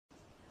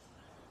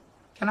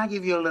Can I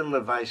give you a little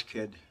advice,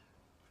 kid?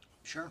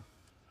 Sure.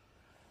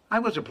 I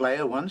was a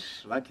player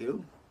once, like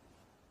you.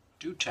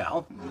 Do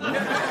tell.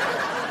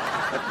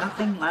 But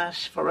nothing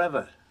lasts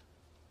forever.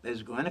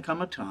 There's going to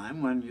come a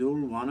time when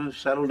you'll want to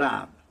settle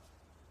down.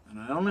 And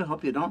I only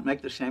hope you don't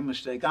make the same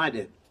mistake I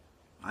did.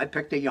 I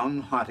picked a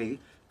young hottie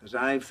because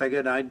I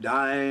figured I'd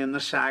die in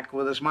the sack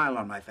with a smile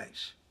on my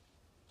face.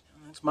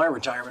 That's my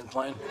retirement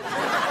plan.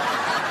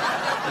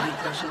 But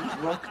it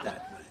doesn't work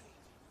that way.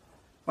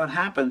 What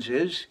happens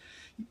is,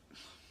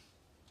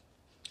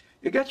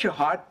 you get your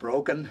heart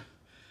broken.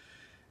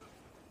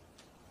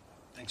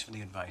 Thanks for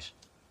the advice.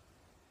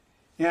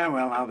 Yeah,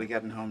 well, I'll be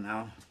getting home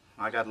now.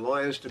 I got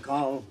lawyers to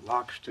call,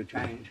 locks to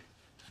change.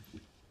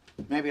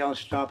 Maybe I'll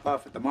stop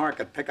off at the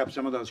market, pick up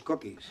some of those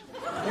cookies.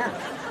 Here,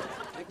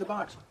 take the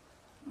box.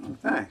 Oh,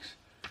 thanks.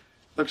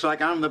 Looks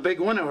like I'm the big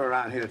winner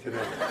around here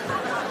today.